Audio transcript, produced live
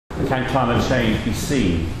can climate change be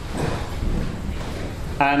seen?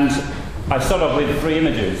 And I start off with 3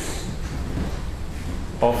 images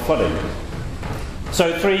of flooding.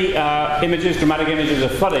 So 3 images, dramatic images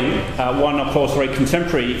of flooding. One, of course, very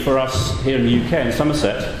contemporary for us here in the UK in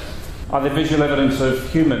Somerset, are the visual evidence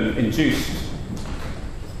of human-induced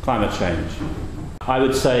climate change. I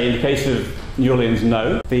would say, in the case of New Orleans,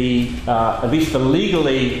 no. At least the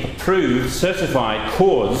legally approved, certified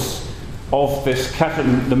cause of this,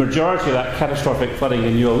 the majority of that catastrophic flooding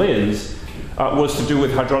in New Orleans was to do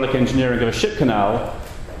with hydraulic engineering of a ship canal.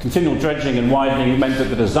 Continual dredging and widening meant that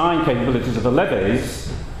the design capabilities of the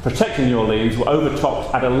levees protecting New Orleans were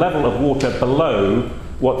overtopped at a level of water below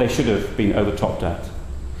what they should have been overtopped at.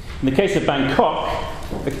 In the case of Bangkok,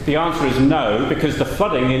 the answer is no, because the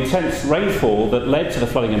flooding, the intense rainfall that led to the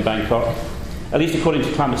flooding in Bangkok, at least according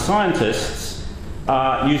to climate scientists,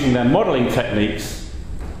 using their modelling techniques,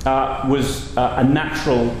 was a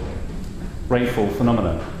natural rainfall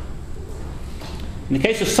phenomenon. In the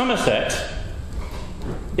case of Somerset,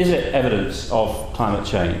 is it evidence of climate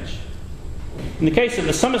change? In the case of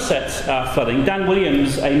the Somerset flooding, Dan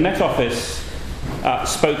Williams, a Met Office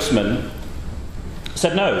spokesman,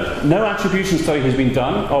 said no attribution study has been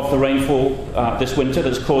done of the rainfall this winter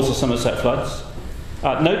that's caused the Somerset floods.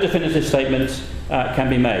 No definitive statement can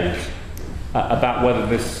be made about whether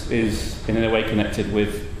this is in any way connected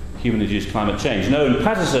with human-induced climate change. Owen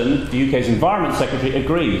Paterson, the UK's Environment Secretary,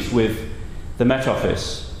 agrees with the Met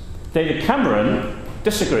Office. David Cameron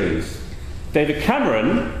disagrees. David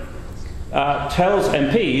Cameron tells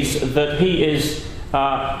MPs that he is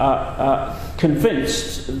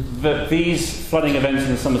convinced that these flooding events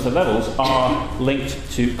in the Somerset levels are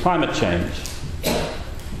linked to climate change.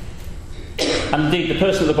 And indeed, the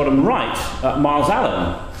person at the bottom right, Miles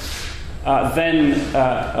Allen,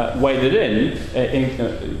 then waded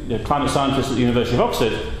in, a climate scientist at the University of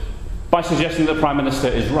Oxford, by suggesting that the Prime Minister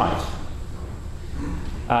is right.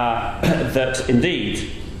 That indeed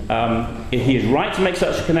he is right to make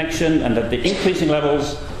such a connection, and that the increasing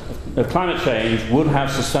levels of climate change would have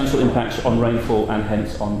substantial impacts on rainfall and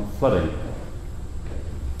hence on flooding.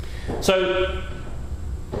 So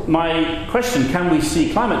my question, can we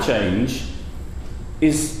see climate change,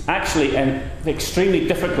 is actually an extremely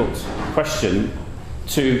difficult question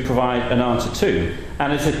to provide an answer to.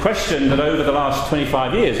 And it's a question that over the last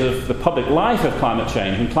 25 years of the public life of climate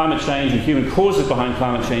change and human causes behind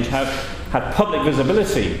climate change have had public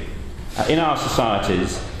visibility in our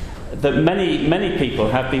societies, that many people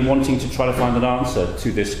have been wanting to try to find an answer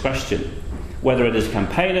to this question. Whether it is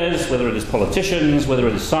campaigners, whether it is politicians, whether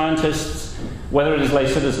it is scientists, whether it is lay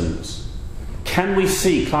citizens. Can we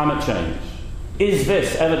see climate change? Is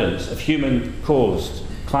this evidence of human-caused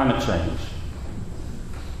climate change?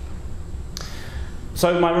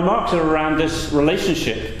 So my remarks are around this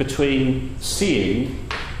relationship between seeing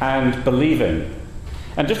and believing.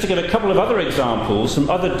 And just to give a couple of other examples from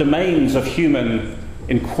other domains of human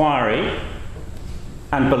inquiry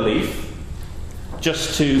and belief,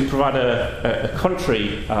 just to provide a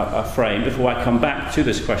contrary frame before I come back to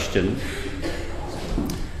this question.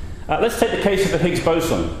 Let's take the case of the Higgs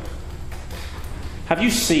boson. Have you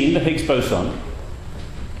seen the Higgs boson?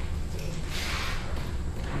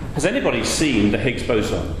 Has anybody seen the Higgs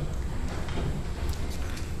boson?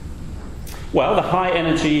 Well, the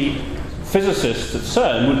high-energy physicists at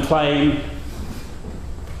CERN would claim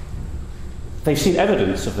they've seen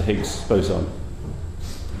evidence of the Higgs boson.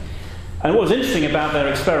 And what was interesting about their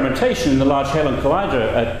experimentation in the Large Hadron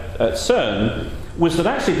Collider at CERN was that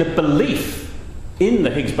actually the belief in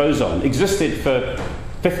the Higgs boson existed for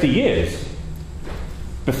 50 years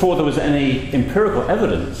before there was any empirical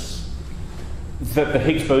evidence that the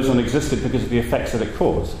Higgs boson existed because of the effects that it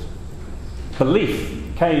caused.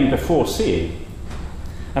 Belief came before seeing.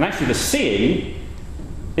 And actually the seeing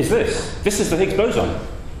is this. This is the Higgs boson.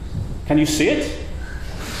 Can you see it?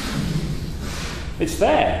 It's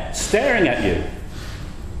there, staring at you.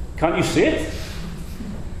 Can't you see it?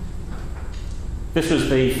 This was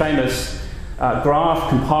the famous graph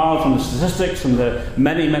compiled from the statistics from the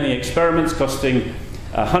many experiments costing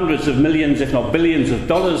hundreds of millions, if not billions of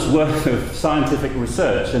dollars worth of scientific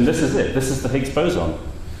research. And this is it. This is the Higgs boson.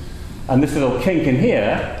 And this little kink in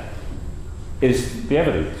here is the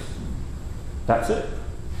evidence. That's it.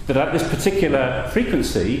 That at this particular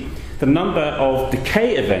frequency, the number of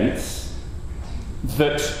decay events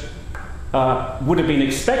that would have been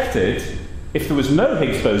expected if there was no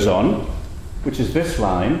Higgs boson, which is this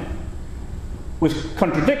line, was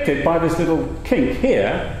contradicted by this little kink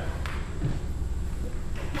here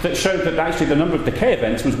that showed that actually the number of decay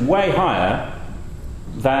events was way higher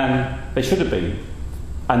than they should have been.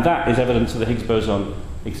 And that is evidence that the Higgs boson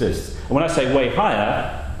exists. And when I say way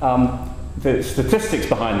higher, the statistics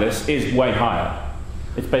behind this is way higher.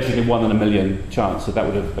 It's basically 1 in a million chance that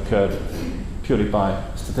would have occurred purely by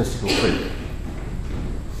statistical freak.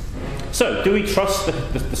 So, do we trust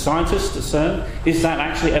the scientists at CERN? Is that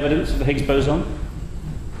actually evidence of the Higgs boson?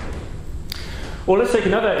 Or let's take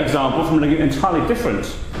another example from an entirely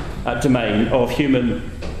different domain of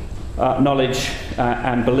human knowledge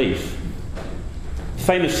and belief.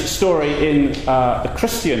 Famous story in the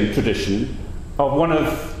Christian tradition of one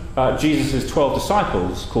of Jesus' 12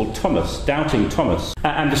 disciples called Thomas, Doubting Thomas.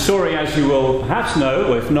 And the story, as you will perhaps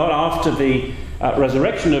know, or if not, after the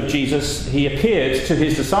resurrection of Jesus, he appeared to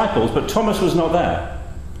his disciples, but Thomas was not there.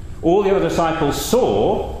 All the other disciples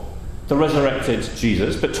saw the resurrected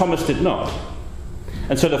Jesus, but Thomas did not.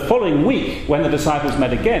 And so the following week, when the disciples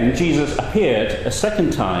met again, Jesus appeared a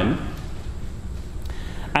second time,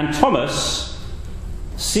 and Thomas,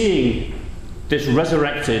 seeing this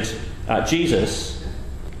resurrected Jesus,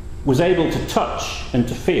 was able to touch and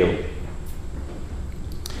to feel.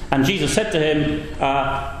 And Jesus said to him,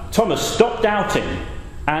 Thomas, stop doubting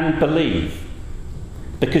and believe.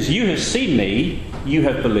 Because you have seen me, you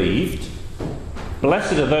have believed.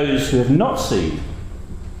 Blessed are those who have not seen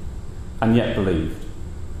and yet believed.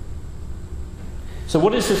 So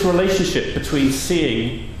what is this relationship between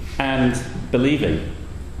seeing and believing?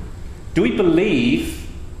 Do we believe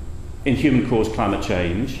in human-caused climate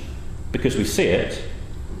change because we see it,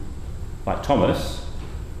 like Thomas?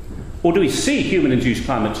 Or do we see human-induced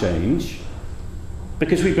climate change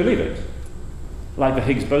because we believe it, like the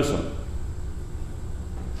Higgs boson?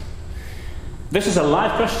 This is a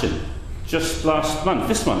live question. Just last month,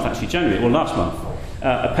 this month actually, January, or last month,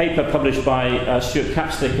 a paper published by Stuart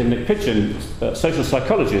Capstick and Nick Pigeon, social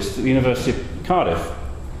psychologists at the University of Cardiff,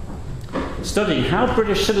 studying how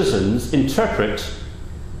British citizens interpret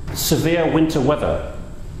severe winter weather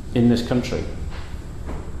in this country.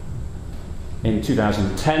 In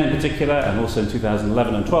 2010 in particular, and also in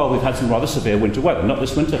 2011 and 12, we've had some rather severe winter weather. Not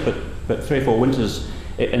this winter, but 3 or 4 winters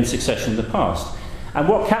in succession in the past. And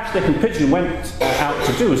what Capstick and Pigeon went out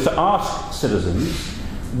to do was to ask citizens,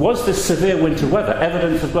 was this severe winter weather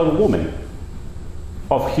evidence of global warming,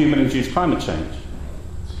 of human-induced climate change?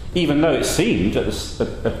 Even though it seemed, at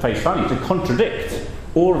face value, to contradict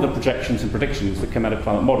all of the projections and predictions that came out of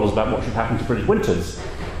climate models about what should happen to British winters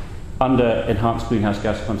under enhanced greenhouse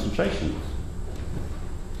gas concentrations.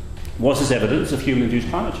 Was this evidence of human-induced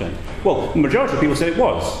climate change? Well, the majority of people said it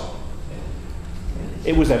was.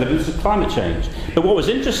 It was evidence of climate change. But what was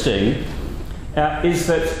interesting is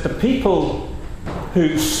that the people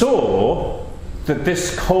who saw that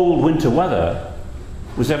this cold winter weather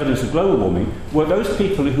was evidence of global warming were those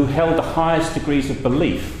people who held the highest degrees of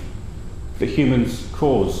belief that humans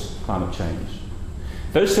cause climate change.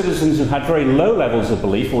 Those citizens who had very low levels of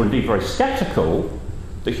belief, or indeed very sceptical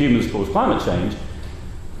that humans cause climate change,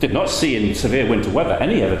 did not see in severe winter weather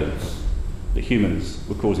any evidence that humans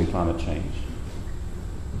were causing climate change.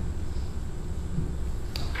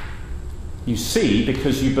 You see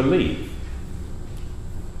because you believe.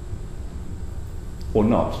 Or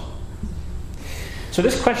not. So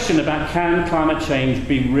this question about can climate change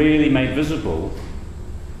be really made visible,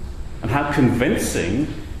 and how convincing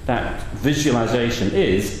that visualization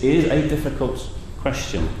is a difficult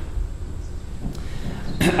question.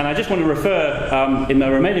 And I just want to refer in my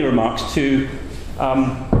remaining remarks to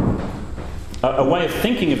a way of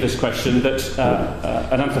thinking of this question that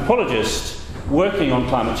an anthropologist working on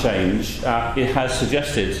climate change has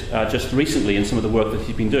suggested just recently in some of the work that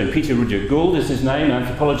he's been doing. Rudiak-Gould is his name, an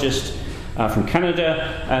anthropologist from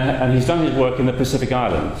Canada, and he's done his work in the Pacific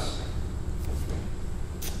Islands,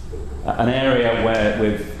 an area where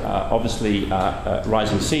with obviously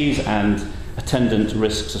rising seas and attendant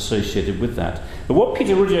risks associated with that. But what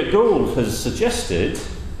Peter Rudiak-Gould has suggested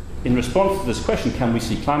in response to this question, can we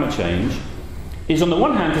see climate change, is on the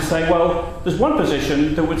one hand to say, well, there's one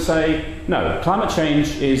position that would say, no, climate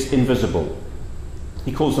change is invisible.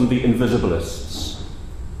 He calls them the invisibilists.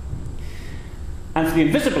 And for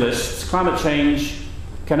the invisibilists, climate change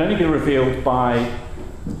can only be revealed by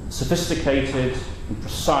sophisticated and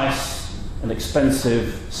precise and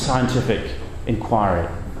expensive scientific inquiry.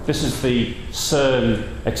 This is the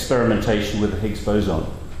CERN experimentation with the Higgs boson.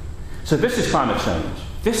 So this is climate change.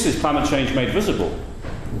 This is climate change made visible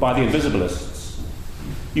by the invisibilists.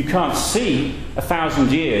 You can't see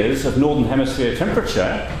 1,000 years of northern hemisphere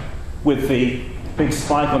temperature with the big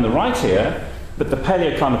spike on the right here, but the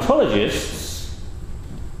paleoclimatologists,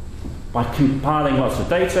 by compiling lots of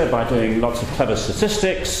data, by doing lots of clever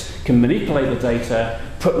statistics, can manipulate the data,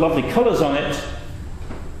 put lovely colours on it,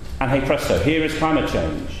 and hey presto, here is climate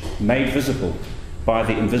change, made visible by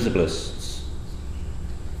the invisibilists.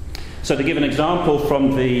 So to give an example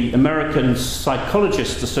from the American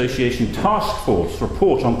Psychologists Association Task Force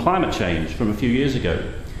report on climate change from a few years ago,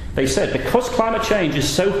 they said, because climate change is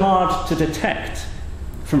so hard to detect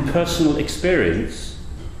from personal experience,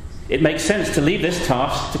 it makes sense to leave this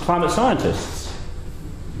task to climate scientists.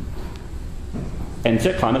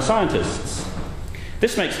 Enter climate scientists.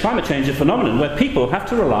 This makes climate change a phenomenon where people have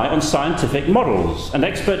to rely on scientific models and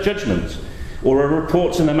expert judgment, or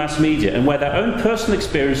reports in the mass media, and where their own personal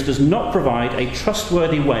experience does not provide a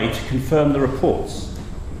trustworthy way to confirm the reports.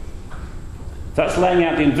 That's laying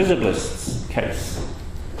out the invisibilists' case.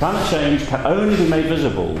 Climate change can only be made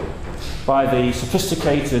visible by the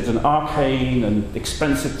sophisticated and arcane and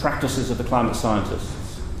expensive practices of the climate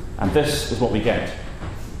scientists. And this is what we get.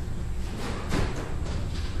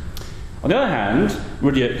 On the other hand,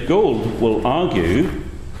 Rudiak-Gould will argue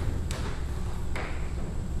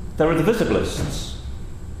there are the visibilists.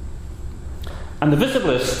 And the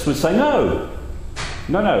visibilists would say, no,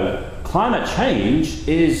 climate change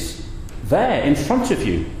is there in front of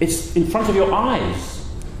you. It's in front of your eyes.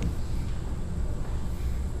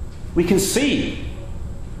 We can see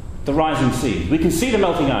the rising seas. We can see the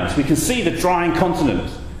melting ice. We can see the drying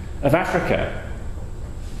continent of Africa.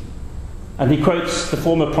 And he quotes the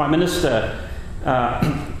former Prime Minister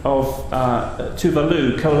of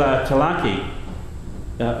Tuvalu, Kola Talaki,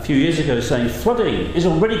 a few years ago, saying, flooding is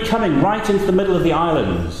already coming right into the middle of the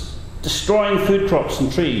islands, destroying food crops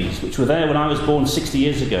and trees, which were there when I was born 60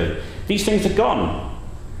 years ago. These things are gone.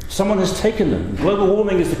 Someone has taken them. Global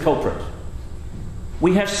warming is the culprit.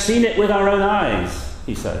 We have seen it with our own eyes,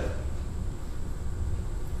 he said.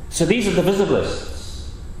 So these are the visibilists,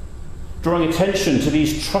 drawing attention to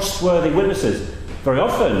these trustworthy witnesses. Very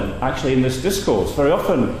often, actually, in this discourse, very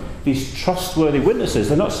often these trustworthy witnesses,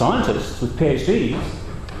 they're not scientists with PhDs.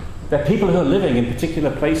 They're people who are living in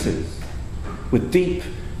particular places with deep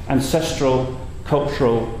ancestral,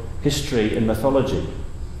 cultural history and mythology,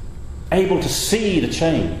 able to see the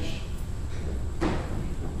change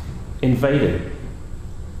invading.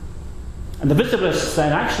 And the visibilists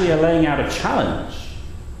then actually are laying out a challenge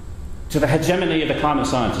to the hegemony of the climate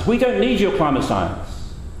scientists. We don't need your climate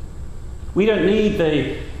science. We don't need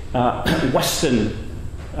the Western,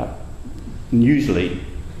 usually,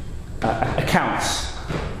 accounts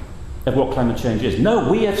of what climate change is. No,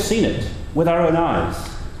 we have seen it with our own eyes.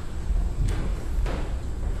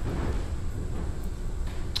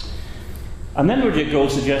 And then Rudiak-Gould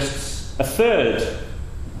suggests a third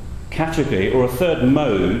category, or a third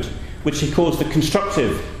mode, which he calls the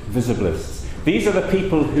constructive visibilists. These are the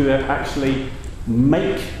people who actually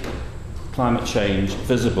make climate change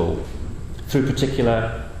visible through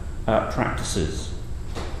particular practices.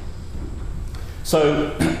 So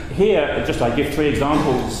here, just I give three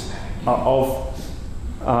examples of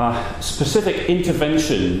specific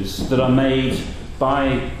interventions that are made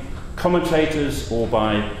by commentators or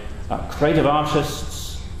by creative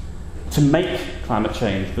artists to make climate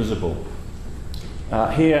change visible.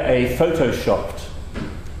 Here, a photoshopped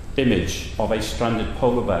image of a stranded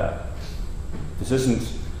polar bear. This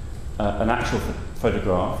isn't an actual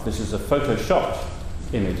photograph. This is a photoshopped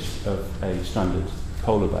image of a stranded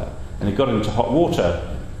polar bear. And it got into hot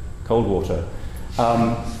water, cold water,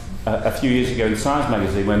 a few years ago in Science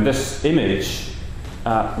magazine, when this image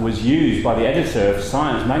was used by the editor of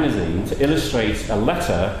Science magazine to illustrate a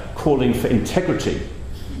letter calling for integrity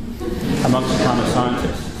amongst climate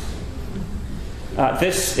scientists.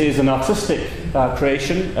 This is an artistic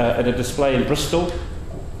creation at a display in Bristol.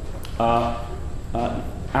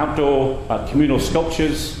 Outdoor communal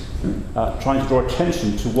sculptures trying to draw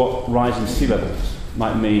attention to what rising sea levels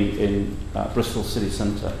might mean in Bristol city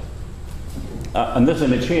centre. And this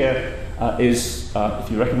image here is,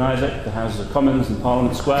 if you recognise it, the Houses of Commons in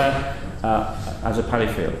Parliament Square as a paddy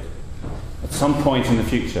field. At some point in the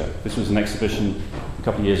future, this was an exhibition a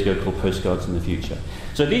couple of years ago called Postcards in the Future.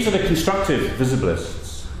 So these are the constructive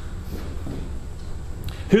visibilists.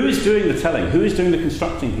 Who is doing the telling? Who is doing the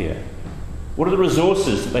constructing here? What are the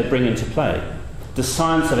resources that they bring into play? Does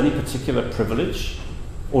science have any particular privilege?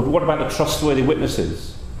 Or what about the trustworthy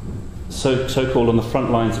witnesses, so-called on the front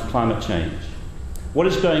lines of climate change? What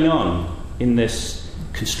is going on in this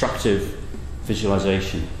constructive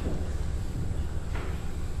visualization?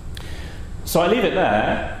 So I leave it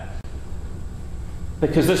there,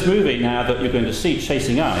 because this movie now that you're going to see,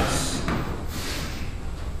 Chasing Ice,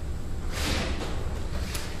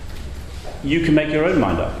 you can make your own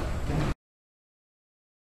mind up.